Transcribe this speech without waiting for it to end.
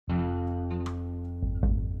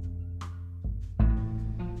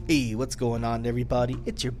Hey, what's going on, everybody?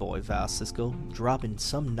 It's your boy Val Cisco, dropping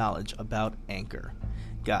some knowledge about Anchor.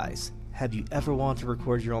 Guys, have you ever wanted to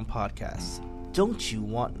record your own podcast? Don't you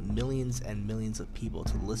want millions and millions of people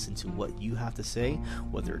to listen to what you have to say?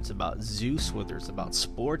 Whether it's about Zeus, whether it's about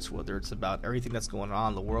sports, whether it's about everything that's going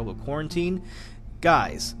on in the world with quarantine?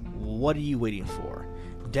 Guys, what are you waiting for?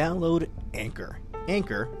 Download Anchor.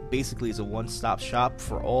 Anchor basically is a one-stop shop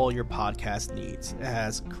for all your podcast needs. It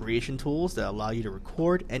has creation tools that allow you to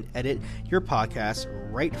record and edit your podcast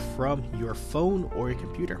right from your phone or your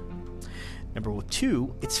computer. Number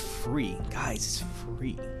 2, it's free. Guys, it's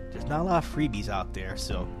free. There's not a lot of freebies out there,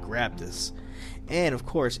 so grab this. And of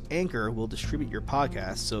course, Anchor will distribute your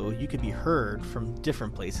podcast so you can be heard from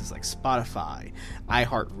different places like Spotify,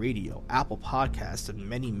 iHeartRadio, Apple Podcasts, and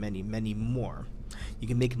many, many, many more. You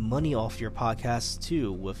can make money off your podcast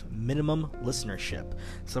too with minimum listenership.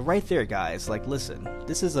 So right there, guys, listen,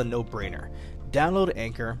 this is a no-brainer. Download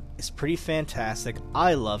Anchor. It's pretty fantastic.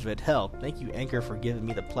 I love it. Hell, thank you, Anchor, for giving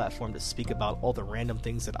me the platform to speak about all the random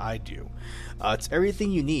things that I do. It's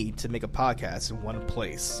everything you need to make a podcast in one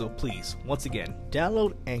place. So please, once again,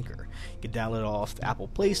 download Anchor. You can download it off the Apple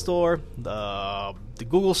Play Store, the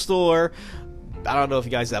Google Store. I don't know if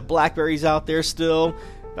you guys have Blackberries out there still.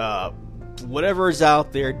 Whatever is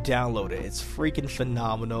out there, download it. It's freaking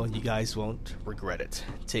phenomenal. You guys won't regret it.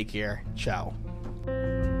 Take care. Ciao.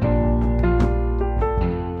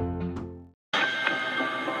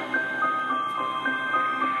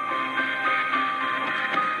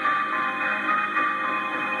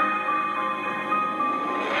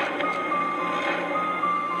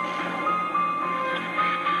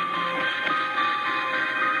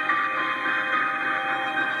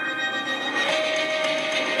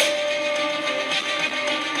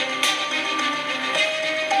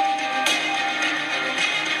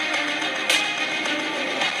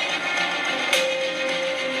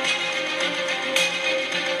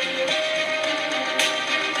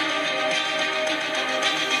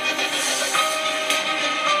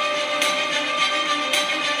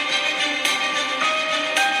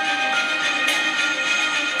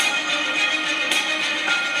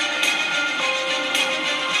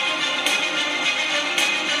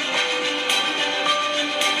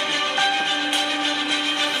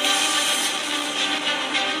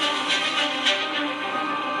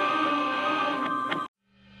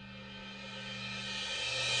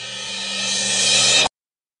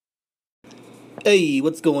 Hey,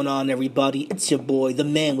 what's going on, everybody? It's your boy, the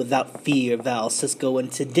man without fear, Val Cisco,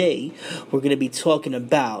 and today we're going to be talking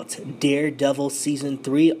about Daredevil Season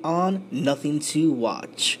 3 on Nothing to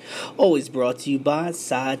Watch. Always brought to you by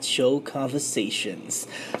Sideshow Conversations.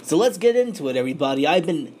 So let's get into it, everybody. I've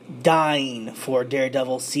been dying for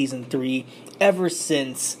Daredevil Season 3 ever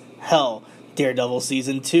since, Daredevil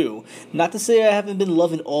Season 2. Not to say I haven't been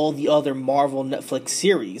loving all the other Marvel Netflix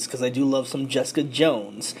series, because I do love some Jessica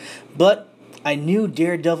Jones, but I knew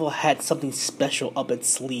Daredevil had something special up its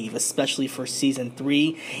sleeve, especially for Season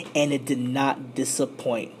 3, and it did not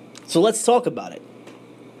disappoint. So let's talk about it.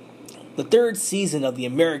 The third season of the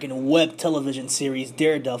American web television series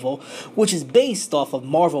Daredevil, which is based off of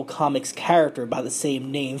Marvel Comics character by the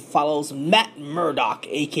same name, follows Matt Murdock,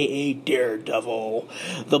 aka Daredevil,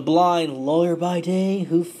 the blind lawyer by day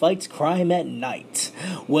who fights crime at night.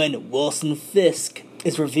 When Wilson Fisk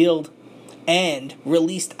is revealed and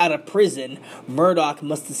released out of prison, Murdock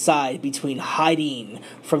must decide between hiding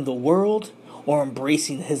from the world or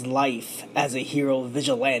embracing his life as a hero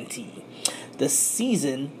vigilante. The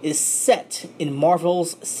season is set in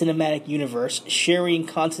Marvel's cinematic universe, sharing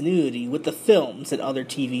continuity with the films and other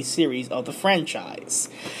TV series of the franchise.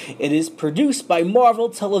 It is produced by Marvel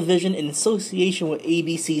Television in association with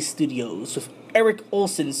ABC Studios, with Eric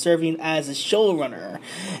Olson serving as the showrunner,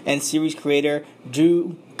 and series creator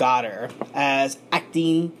Drew Goddard as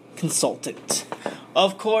acting consultant.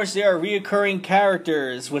 Of course, there are reoccurring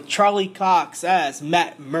characters, with Charlie Cox as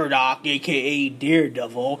Matt Murdock, aka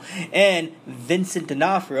Daredevil, and Vincent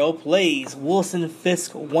D'Onofrio plays Wilson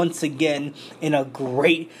Fisk once again in a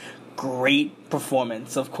great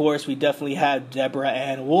performance. Of course, we definitely have Deborah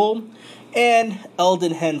Ann Wool and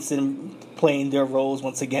Eldon Henson playing their roles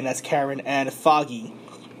once again as Karen and Foggy.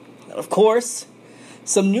 Of course,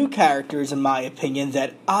 some new characters, in my opinion,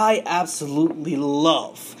 that I absolutely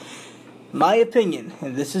love. My opinion,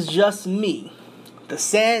 and this is just me, the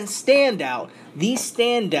standout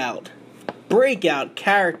breakout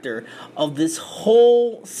character of this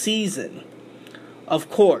whole season, of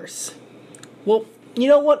course. Well, you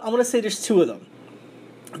know what? I'm going to say there's two of them.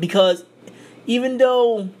 Because even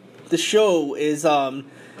though the show is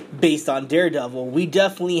based on Daredevil, we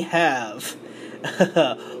definitely have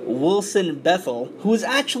Wilson Bethel, who is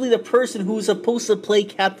actually the person who was supposed to play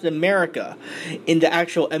Captain America in the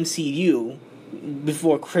actual MCU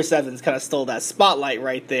before Chris Evans kind of stole that spotlight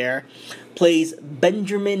right there, plays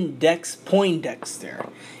Benjamin Dex Poindexter.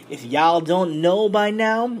 If y'all don't know by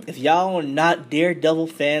now, if y'all are not Daredevil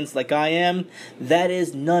fans like I am, that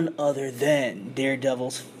is none other than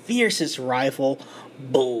Daredevil's fiercest rival,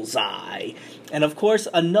 Bullseye. And of course,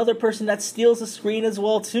 another person that steals the screen as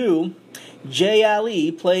well too, Jay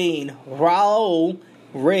Ali playing Raul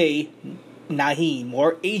Ray Naheem,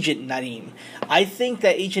 or Agent Nadeem. I think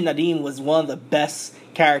that Agent Nadeem was one of the best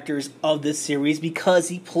characters of this series because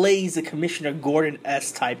he plays a Commissioner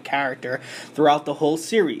Gordon-esque type character throughout the whole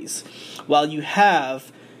series. While you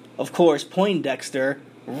have, of course, Poindexter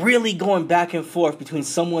really going back and forth between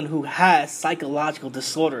someone who has psychological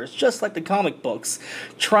disorders, just like the comic books,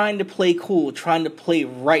 trying to play cool, trying to play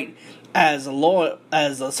right as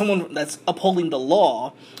someone that's upholding the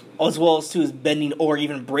law, as well as too is bending or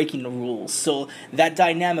even breaking the rules. So that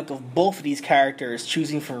dynamic of both of these characters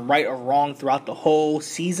choosing from right or wrong throughout the whole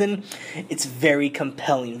season, it's very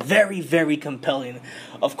compelling. Very, very compelling.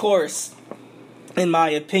 Of course, in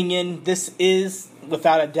my opinion, this is,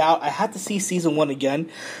 without a doubt, I had to see season 1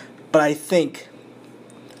 again, but I think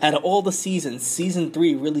out of all the seasons, season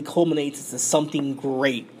 3 really culminates into something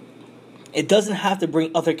great. It doesn't have to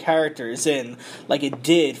bring other characters in like it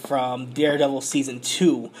did from Daredevil Season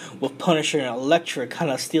 2, with Punisher and Elektra kind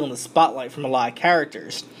of stealing the spotlight from a lot of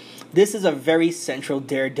characters. This is a very central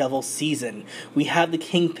Daredevil season. We have the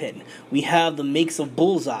Kingpin, we have the makes of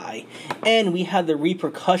Bullseye, and we have the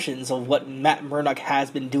repercussions of what Matt Murdock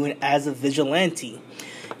has been doing as a vigilante.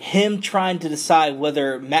 Him trying to decide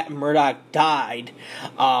whether Matt Murdock died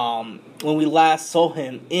when we last saw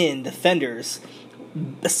him in Defenders,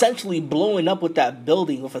 essentially blowing up with that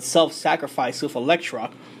building with a self-sacrifice with Elektra,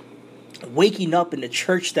 waking up in the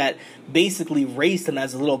church that basically raised him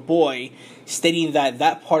as a little boy, stating that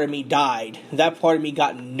that part of me died, that part of me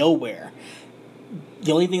got nowhere.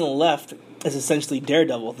 The only thing left is essentially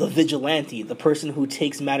Daredevil, the vigilante, the person who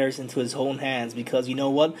takes matters into his own hands, because you know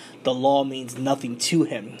what? The law means nothing to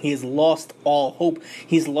him. He has lost all hope.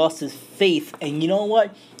 He's lost his faith. And you know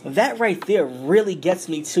what? That right there really gets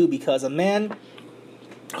me too, because a man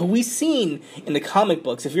who we've seen in the comic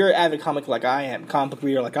books, if you're an avid comic book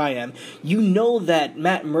reader like I am, you know that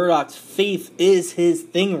Matt Murdock's faith is his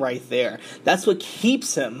thing right there. That's what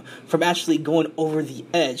keeps him from actually going over the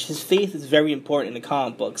edge. His faith is very important in the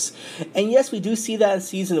comic books. And yes, we do see that in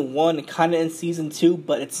Season 1 and kind of in Season 2,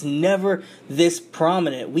 but it's never this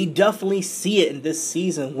prominent. We definitely see it in this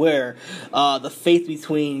season where the faith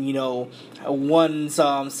between, one's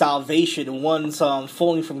salvation and one's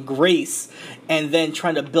falling from grace, and then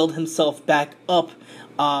trying to build himself back up,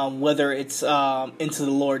 whether it's into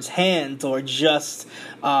the Lord's hands or just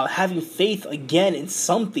having faith again in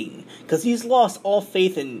something, because he's lost all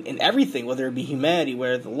faith in everything, whether it be humanity,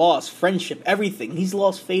 whether the loss, friendship, everything. He's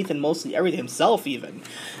lost faith in mostly everything, himself even.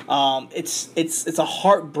 It's a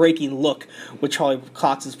heartbreaking look with Charlie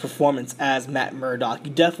Cox's performance as Matt Murdock.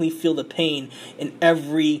 You definitely feel the pain in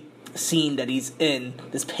every scene that he's in,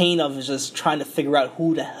 this pain of just trying to figure out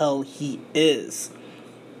who the hell he is.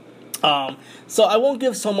 So I won't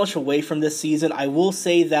give so much away from this season. I will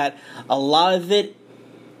say that a lot of it,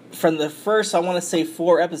 from the first, I want to say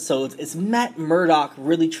 4 episodes, is Matt Murdock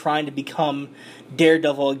really trying to become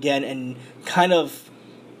Daredevil again and kind of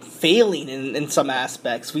failing in some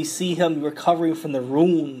aspects. We see him recovering from the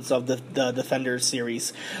ruins of the Defenders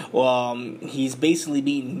series. He's basically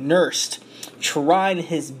being nursed, trying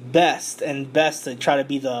his best to try to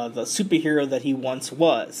be the superhero that he once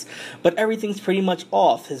was. But everything's pretty much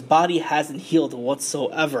off. His body hasn't healed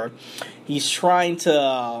whatsoever. He's trying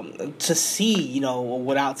to see,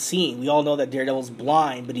 without seeing. We all know that Daredevil's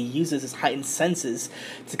blind, but he uses his heightened senses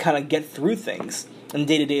to kind of get through things in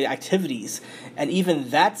day-to-day activities, and even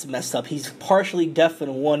that's messed up. He's partially deaf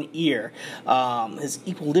in one ear. His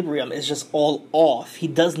equilibrium is just all off. He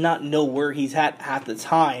does not know where he's at the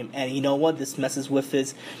time, and you know what? This messes with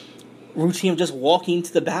his routine of just walking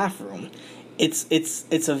to the bathroom. It's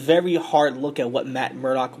a very hard look at what Matt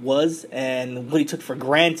Murdock was and what he took for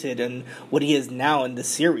granted and what he is now in the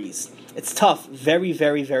series. It's tough. Very,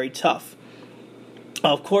 very, very tough.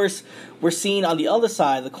 Of course, we're seeing on the other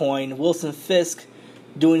side of the coin, Wilson Fisk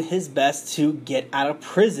doing his best to get out of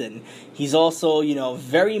prison. He's also,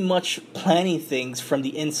 very much planning things from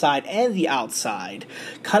the inside and the outside,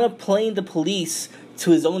 kind of playing the police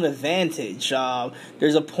to his own advantage.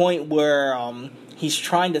 There's a point where he's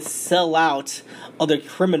trying to sell out other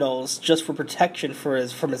criminals just for protection for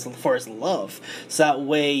his love, so that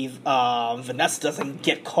way Vanessa doesn't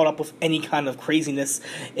get caught up with any kind of craziness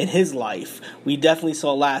in his life. We definitely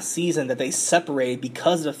saw last season that they separated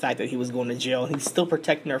because of the fact that he was going to jail, and he's still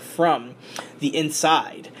protecting her from the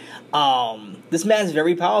inside. This man is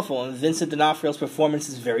very powerful, and Vincent D'Onofrio's performance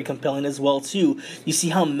is very compelling as well too. You see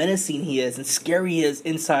how menacing he is and scary he is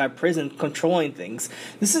inside prison, controlling things.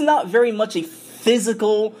 This is not very much a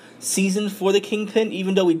physical season for the Kingpin,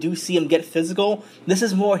 even though we do see him get physical. This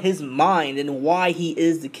is more his mind and why he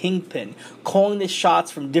is the Kingpin, calling the shots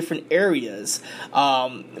from different areas,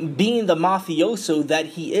 being the mafioso that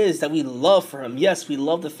he is, that we love for him. Yes, we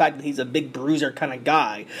love the fact that he's a big bruiser kind of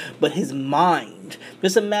guy, but his mind.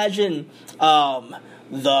 Just imagine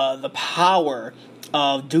the power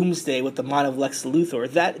of Doomsday with the mind of Lex Luthor.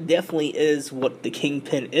 That definitely is what the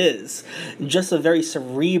Kingpin is. Just a very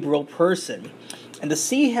cerebral person. And to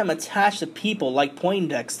see him attached to people like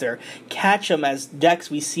Poindexter, catch him as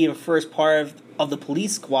Dex, we see him first part of the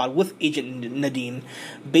police squad with Agent Nadim,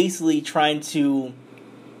 basically trying to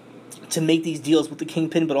make these deals with the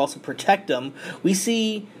Kingpin but also protect him. We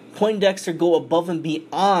see Poindexter go above and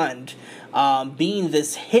beyond, being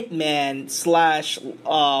this hitman slash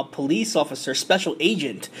police officer, special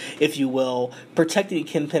agent, if you will, protecting the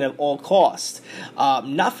Kingpin at all costs.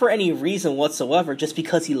 Not for any reason whatsoever, just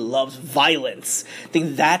because he loves violence. I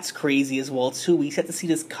think that's crazy as well too. We get to see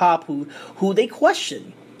this cop who they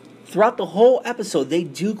question. Throughout the whole episode, they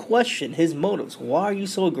do question his motives. Why are you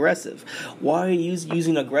so aggressive? Why are you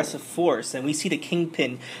using aggressive force? And we see the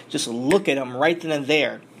Kingpin just look at him right then and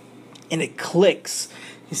there. And it clicks.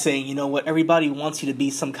 He's saying, you know what, everybody wants you to be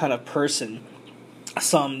some kind of person,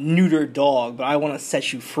 some neuter dog, but I want to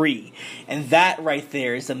set you free. And that right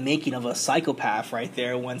there is the making of a psychopath right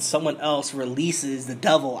there. When someone else releases the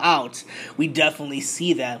devil out, we definitely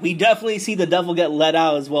see that. We definitely see the devil get let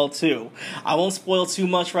out as well too. I won't spoil too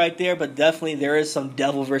much right there, but definitely there is some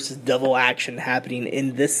devil versus devil action happening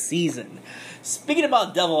in this season. Speaking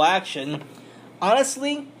about devil action,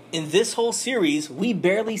 honestly, in this whole series, we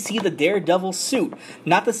barely see the Daredevil suit.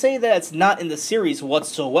 Not to say that it's not in the series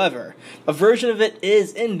whatsoever. A version of it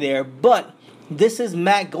is in there, but this is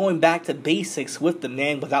Matt going back to basics with the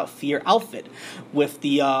Man Without Fear outfit. With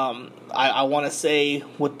the, I want to say,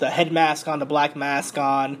 with the head mask on, the black mask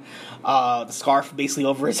on, the scarf basically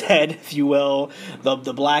over his head, if you will, the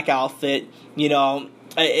black outfit, you know.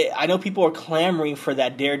 I know people are clamoring for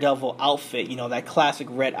that Daredevil outfit, you know, that classic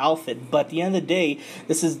red outfit, but at the end of the day,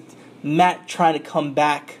 this is Matt trying to come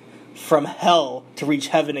back from hell to reach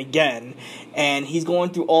heaven again, and he's going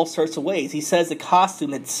through all sorts of ways. He says the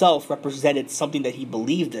costume itself represented something that he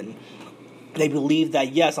believed in. They believe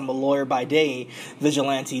that, yes, I'm a lawyer by day,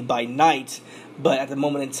 vigilante by night, but at the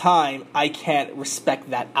moment in time, I can't respect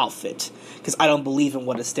that outfit because I don't believe in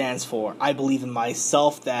what it stands for. I believe in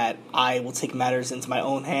myself, that I will take matters into my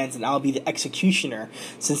own hands and I'll be the executioner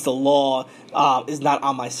since the law is not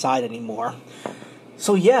on my side anymore.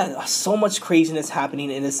 So yeah, so much craziness happening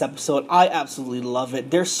in this episode. I absolutely love it.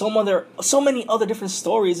 There's so many other different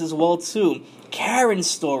stories as well too. Karen's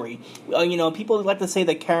story. You know, people like to say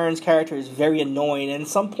that Karen's character is very annoying, and at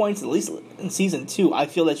some points, at least in season 2, I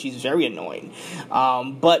feel that she's very annoying.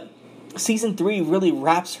 But season 3 really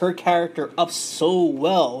wraps her character up so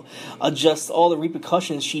well. Just all the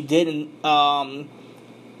repercussions she did in,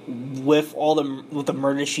 with the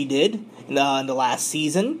murder she did in the last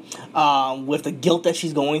season, with the guilt that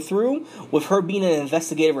she's going through, with her being an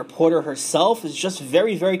investigative reporter herself, is just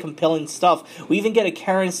very, very compelling stuff. We even get a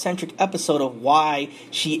Karen-centric episode of why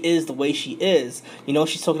she is the way she is. You know,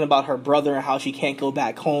 she's talking about her brother and how she can't go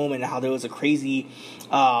back home and how there was a crazy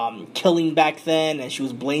killing back then and she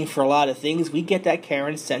was blamed for a lot of things. We get that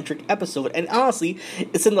Karen-centric episode, and honestly,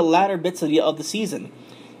 it's in the latter bits of the season.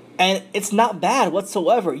 And it's not bad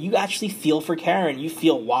whatsoever. You actually feel for Karen. You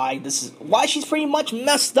feel why she's pretty much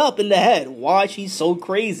messed up in the head. Why she's so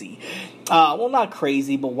crazy. Well, not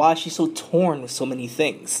crazy, but why she's so torn with so many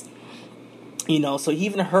things. You know, so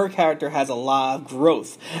even her character has a lot of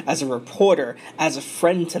growth as a reporter, as a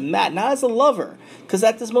friend to Matt, not as a lover. Because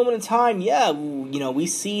at this moment in time, yeah, you know, we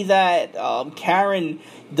see that Karen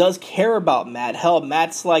does care about Matt. Hell,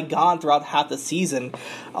 Matt's like gone throughout half the season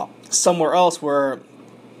somewhere else where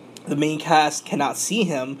the main cast cannot see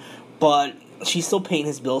him, but she's still paying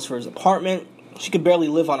his bills for his apartment. She could barely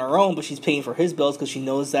live on her own, but she's paying for his bills because she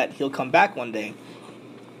knows that he'll come back one day.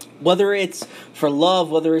 Whether it's for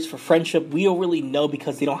love, whether it's for friendship, we don't really know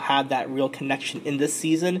because they don't have that real connection in this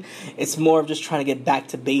season. It's more of just trying to get back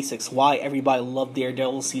to basics, why everybody loved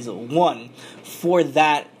Daredevil Season 1. For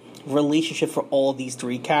that relationship for all these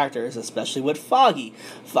three characters, especially with Foggy.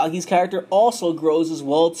 Foggy's character also grows as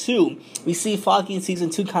well too. We see Foggy in season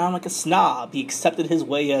 2 kind of like a snob. He accepted his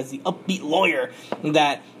way as the upbeat lawyer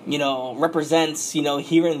that, represents,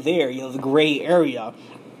 here and there, the gray area.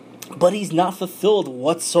 But he's not fulfilled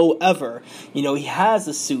whatsoever. He has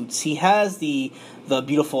the suits, he has the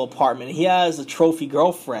beautiful apartment, he has a trophy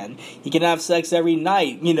girlfriend, he can have sex every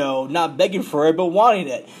night, not begging for it, but wanting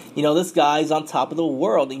it. This guy's on top of the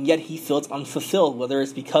world, and yet he feels unfulfilled, whether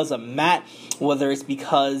it's because of Matt, whether it's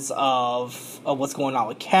because of what's going on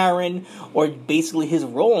with Karen, or basically his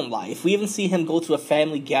role in life. We even see him go to a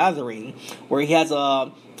family gathering where he has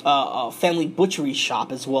a family butchery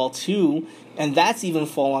shop as well too, and that's even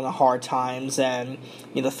fallen on hard times, and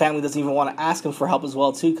the family doesn't even want to ask him for help as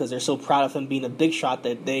well too, because they're so proud of him being a big shot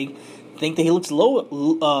that they think that he looks he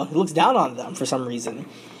looks down on them for some reason.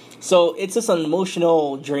 So it's just an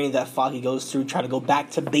emotional journey that Foggy goes through, trying to go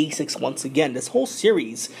back to basics once again. This whole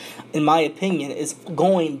series, in my opinion, is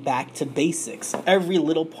going back to basics. Every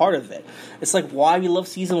little part of it. It's like why we love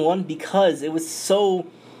season 1, because it was so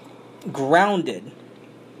grounded.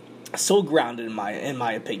 So grounded in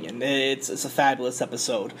my opinion. It's a fabulous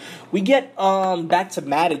episode. We get back to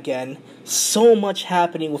Matt again. So much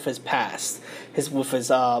happening with his past. With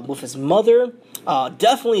his mother.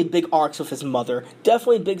 Definitely big arcs with his mother.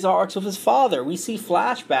 Definitely big arcs with his father. We see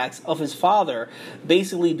flashbacks of his father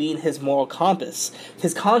basically being his moral compass,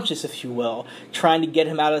 his conscience, if you will, trying to get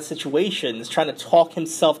him out of situations, trying to talk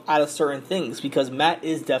himself out of certain things, because Matt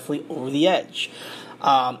is definitely over the edge.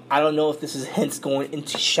 I don't know if this is hints going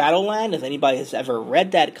into Shadowland, if anybody has ever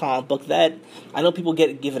read that comic book. That I know people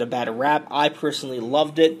give it a bad rap. I personally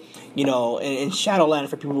loved it. In Shadowland,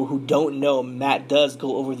 for people who don't know, Matt does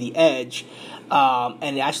go over the edge,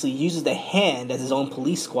 and actually uses the Hand as his own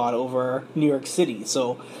police squad over New York City.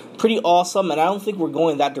 So, pretty awesome, and I don't think we're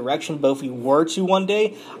going that direction, but if we were to one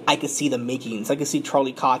day, I could see the makings. I could see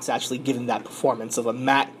Charlie Cox actually giving that performance of a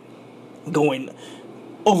Matt going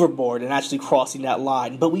overboard and actually crossing that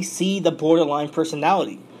line. But we see the borderline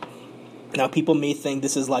personality. Now, people may think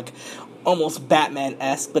this is like almost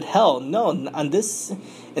Batman-esque, but hell no. In this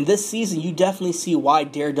season, you definitely see why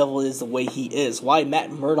Daredevil is the way he is, why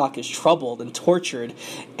Matt Murdock is troubled and tortured,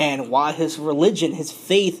 and why his religion, his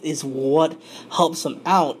faith, is what helps him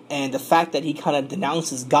out. And the fact that he kind of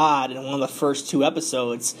denounces God in one of the first 2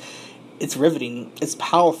 episodes, it's riveting. It's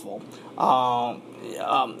powerful.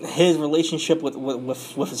 His relationship with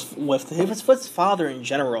his father in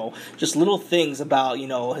general, just little things about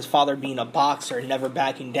his father being a boxer, never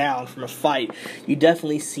backing down from a fight. You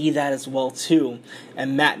definitely see that as well too,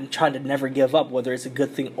 and Matt trying to never give up, whether it's a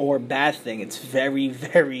good thing or a bad thing. It's very,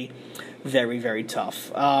 very, very, very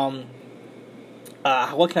tough. What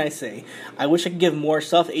can I say? I wish I could give more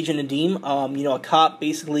stuff. Agent Nadim, a cop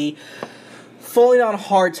basically falling on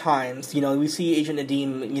hard times. We see Agent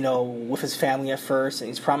Nadim, with his family at first, and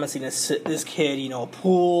he's promising this kid, a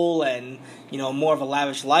pool and, more of a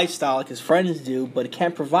lavish lifestyle like his friends do, but he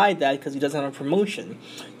can't provide that because he doesn't have a promotion.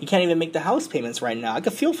 He can't even make the house payments right now. I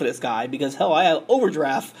could feel for this guy because, hell, I have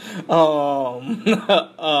overdraft on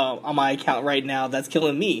my account right now that's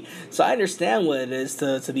killing me. So I understand what it is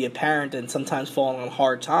to be a parent and sometimes falling on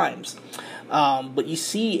hard times. But you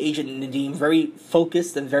see Agent Nadim very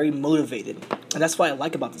focused and very motivated. And that's what I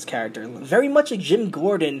like about this character. Very much a Jim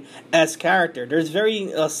Gordon-esque character. There's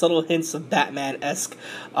very subtle hints of Batman-esque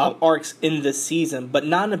arcs in this season, but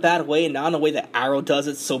not in a bad way, and not in a way that Arrow does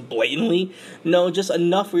it so blatantly. No, just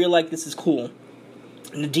enough where you're like, this is cool.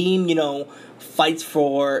 Nadim, fights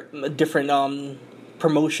for different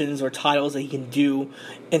promotions or titles that he can do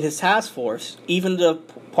in his task force. Even the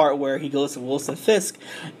part where he goes to Wilson Fisk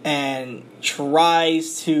and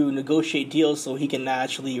tries to negotiate deals so he can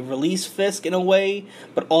actually release Fisk in a way,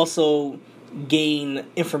 but also gain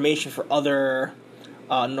information for other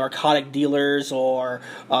narcotic dealers or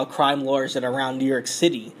crime lords that are around New York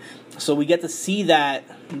City. So we get to see that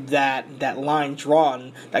line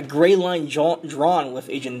drawn, that gray line drawn with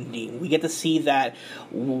Agent Nadim. We get to see that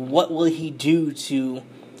what will he do to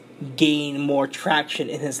gain more traction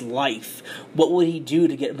in his life? What would he do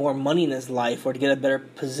to get more money in his life, or to get a better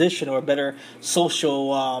position or a better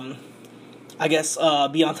social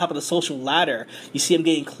be on top of the social ladder? You see him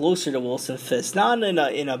getting closer to Wilson Fisk, not in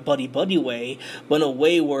a buddy way, but in a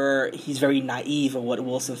way where he's very naive of what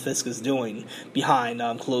Wilson Fisk is doing behind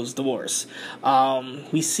closed doors.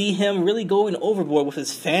 We see him really going overboard with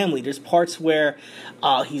his family. There's parts where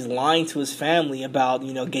he's lying to his family about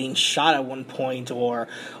getting shot at one point, or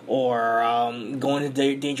going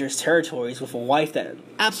to dangerous territories with a wife that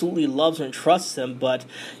absolutely loves him and trusts him, but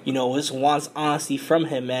just wants honesty from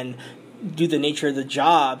him. And due to the nature of the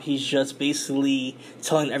job, he's just basically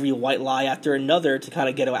telling every white lie after another to kind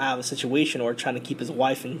of get out of a situation, or trying to keep his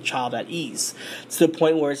wife and child at ease, to the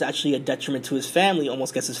point where it's actually a detriment to his family,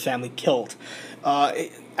 almost gets his family killed.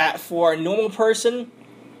 For a normal person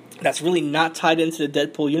that's really not tied into the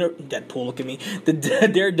the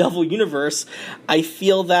Daredevil universe, I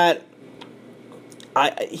feel that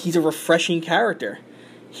he's a refreshing character.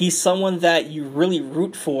 He's someone that you really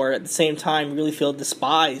root for, at the same time really feel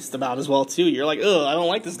despised about as well too. You're like, ugh, I don't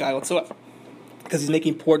like this guy whatsoever, because he's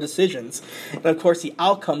making poor decisions. And of course, the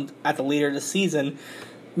outcome at the later of the season,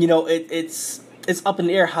 it's up in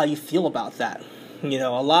the air how you feel about that. A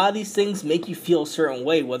lot of these things make you feel a certain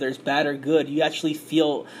way, whether it's bad or good. You actually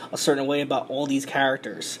feel a certain way about all these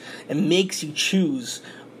characters. It makes you choose,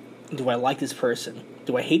 do I like this person?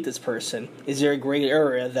 Do I hate this person? Is there a gray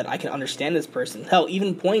area that I can understand this person? Hell,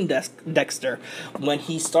 even Poindexter, when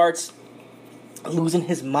he starts losing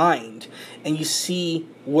his mind, and you see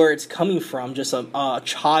where it's coming from, just a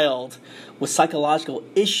child with psychological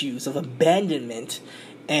issues of abandonment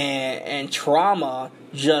and trauma,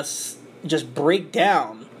 just break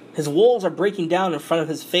down. His walls are breaking down in front of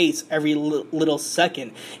his face every little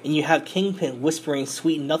second, and you have Kingpin whispering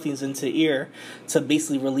sweet nothings into the ear to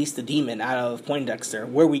basically release the demon out of Poindexter,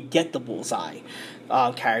 where we get the Bullseye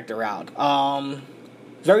character out.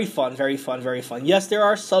 Very fun, very fun, very fun. Yes, there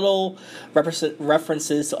are subtle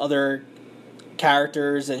references to other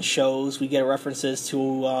characters and shows. We get references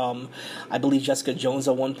to, I believe, Jessica Jones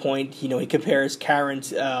at one point. He compares Karen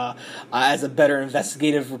as a better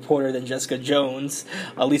investigative reporter than Jessica Jones,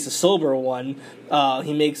 at least a sober one.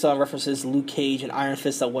 He makes references to Luke Cage and Iron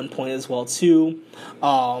Fist at one point as well too.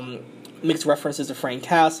 Makes references to Frank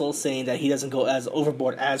Castle, saying that he doesn't go as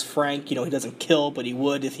overboard as Frank. He doesn't kill, but he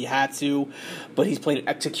would if he had to. But he's playing an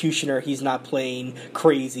executioner. He's not playing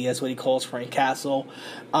crazy, as what he calls Frank Castle.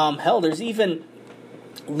 Hell, there's even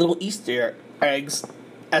little Easter eggs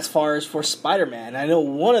as far as for Spider-Man. I know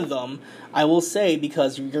one of them, I will say,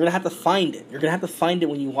 because you're going to have to find it. You're going to have to find it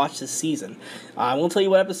when you watch this season. I won't tell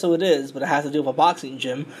you what episode it is, but it has to do with a boxing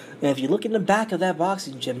gym. And if you look in the back of that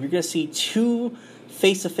boxing gym, you're going to see two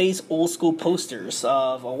face-to-face old-school posters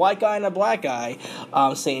of a white guy and a black guy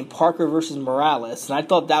saying Parker versus Morales. And I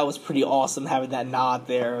thought that was pretty awesome, having that nod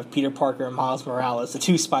there of Peter Parker and Miles Morales, the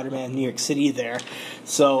two Spider-Man in New York City there.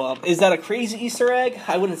 So is that a crazy Easter egg?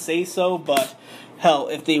 I wouldn't say so, but hell,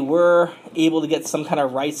 if they were able to get some kind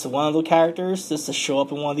of rights to one of the characters just to show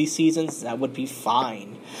up in one of these seasons, that would be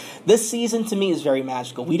fine. This season, to me, is very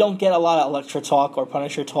magical. We don't get a lot of Elektra talk or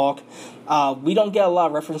Punisher talk. We don't get a lot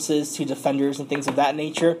of references to Defenders and things of that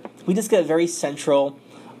nature. We just get a very central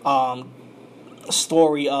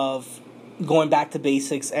story of going back to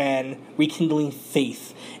basics and rekindling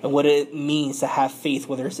faith and what it means to have faith,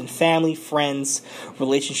 whether it's in family, friends,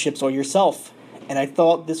 relationships, or yourself. And I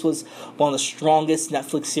thought this was one of the strongest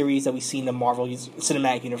Netflix series that we've seen in the Marvel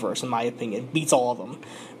Cinematic Universe, in my opinion. Beats all of them.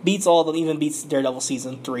 Even beats Daredevil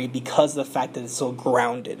Season 3 because of the fact that it's so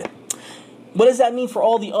grounded. What does that mean for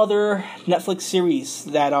all the other Netflix series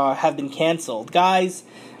that have been canceled? Guys,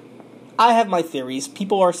 I have my theories.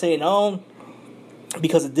 People are saying,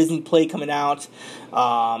 because of Disney Play coming out,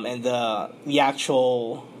 and the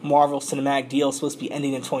actual Marvel Cinematic deal is supposed to be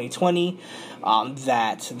ending in 2020,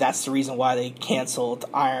 that's the reason why they canceled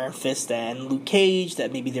Iron Fist and Luke Cage,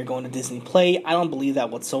 that maybe they're going to Disney Play. I don't believe that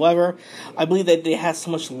whatsoever. I believe that they have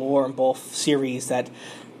so much lore in both series that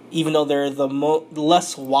even though they're the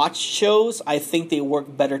less watched shows, I think they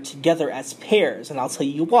work better together as pairs, and I'll tell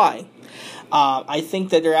you why. I think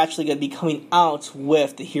that they're actually going to be coming out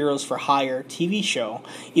with the Heroes for Hire TV show,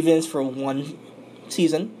 even if it's for one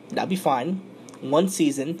season. That'd be fine. One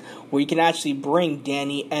season where you can actually bring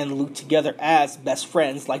Danny and Luke together as best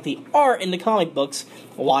friends like they are in the comic books.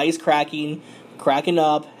 Why is cracking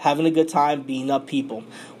up, having a good time, beating up people.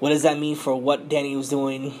 What does that mean for what Danny was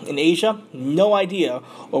doing in Asia? No idea.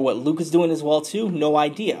 Or what Luke is doing as well too? No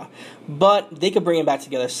idea. But they could bring them back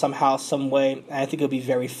together somehow, some way, and I think it would be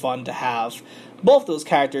very fun to have both those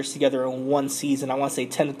characters together in one season. I want to say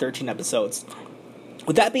 10 to 13 episodes.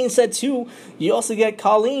 With that being said too, you also get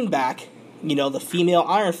Colleen back, the female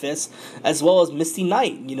Iron Fist, as well as Misty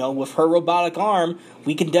Knight. With her robotic arm,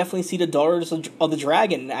 we can definitely see the Daughters of the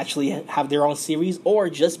Dragon actually have their own series, or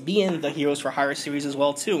just be in the Heroes for Hire series as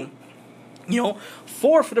well too.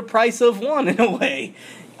 4 for the price of 1 in a way.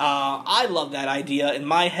 I love that idea. In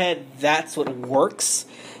my head, that's what works.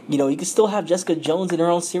 You can still have Jessica Jones in her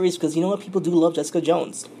own series, because you know what? People do love Jessica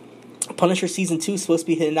Jones. Punisher Season 2 is supposed to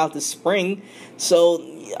be hitting out this spring, so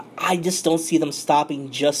I just don't see them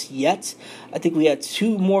stopping just yet. I think we had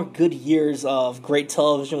 2 more good years of great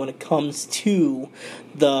television when it comes to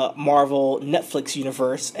the Marvel Netflix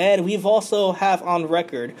universe, and we've also have on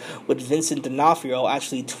record with Vincent D'Onofrio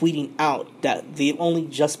actually tweeting out that they've only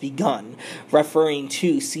just begun, referring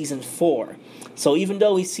to Season 4. So even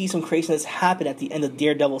though we see some craziness happen at the end of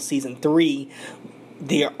Daredevil Season 3,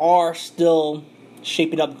 they are still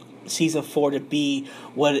shaping up Season 4 to be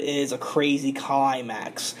what is a crazy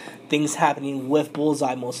climax. Things happening with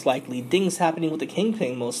Bullseye most likely. Things happening with the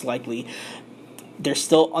Kingpin most likely. There's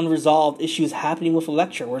still unresolved issues happening with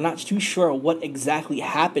Elektra. We're not too sure what exactly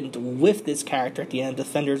happened with this character at the end of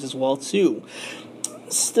Defenders as well too.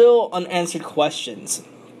 Still unanswered questions.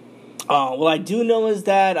 What I do know is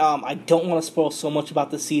that I don't want to spoil so much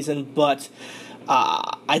about the season, but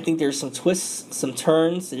I think there's some twists, some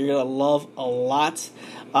turns that you're going to love a lot,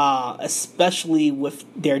 especially with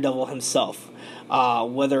Daredevil himself.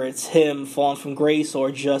 Whether it's him falling from grace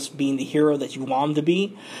or just being the hero that you want him to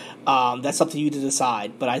be, that's up to you to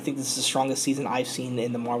decide. But I think this is the strongest season I've seen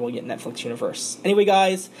in the Marvel yet Netflix universe. Anyway,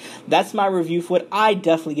 guys, that's my review for it. I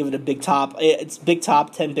definitely give it a big top. It's big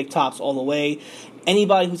top, 10 big tops all the way.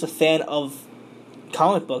 Anybody who's a fan of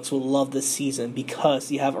comic books will love this season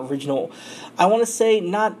because you have original, I want to say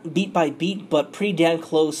not beat by beat, but pretty damn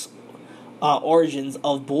close origins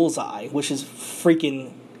of Bullseye, which is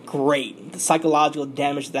freaking great. The psychological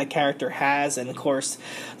damage that character has, and of course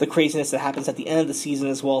the craziness that happens at the end of the season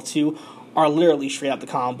as well too, are literally straight out the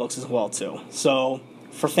comic books as well too. So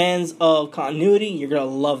for fans of continuity, you're gonna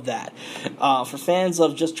love that. For fans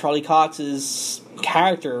of just Charlie Cox's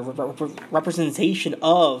character representation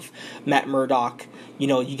of Matt Murdock, you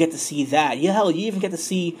know, you get to see that. Yeah, hell, you even get to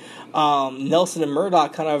see Nelson and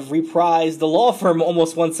Murdock kind of reprise the law firm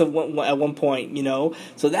almost once at one point, you know.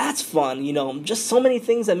 So that's fun, you know. Just so many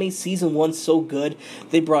things that made Season 1 so good.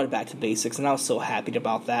 They brought it back to basics, and I was so happy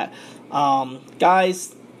about that.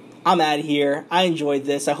 Guys, I'm out of here. I enjoyed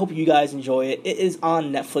this. I hope you guys enjoy it. It is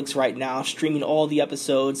on Netflix right now, streaming all the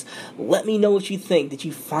episodes. Let me know what you think. Did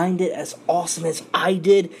you find it as awesome as I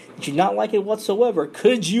did? Did you not like it whatsoever?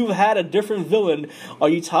 Could you have had a different villain? Are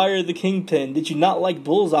you tired of the Kingpin? Did you not like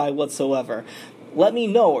Bullseye whatsoever? Let me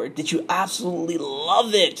know. Or did you absolutely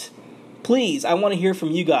love it? Please, I want to hear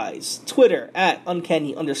from you guys. Twitter at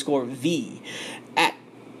uncanny_V. At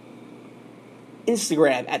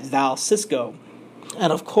Instagram at Val Cisco.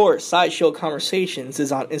 And of course, Sideshow Conversations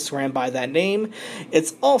is on Instagram by that name.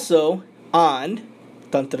 It's also on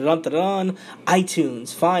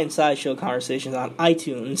iTunes. Find Sideshow Conversations on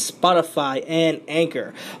iTunes, Spotify, and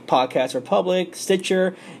Anchor. Podcast Republic,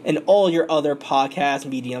 Stitcher, and all your other podcast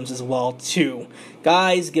mediums as well too.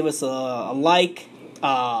 Guys, give us a like,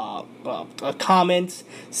 a comment,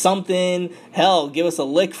 something. Hell, give us a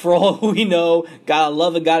lick for all we know. Gotta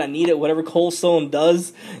love it, gotta need it, whatever Cold Stone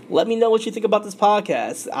does. Let me know what you think about this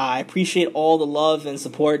podcast. I appreciate all the love and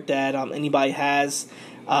support that anybody has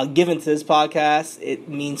given to this podcast. It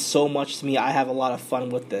means so much to me. I have a lot of fun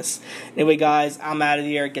with this. Anyway, guys, I'm out of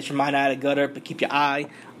here. Get your mind out of the gutter, but keep your eye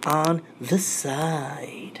on the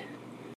side.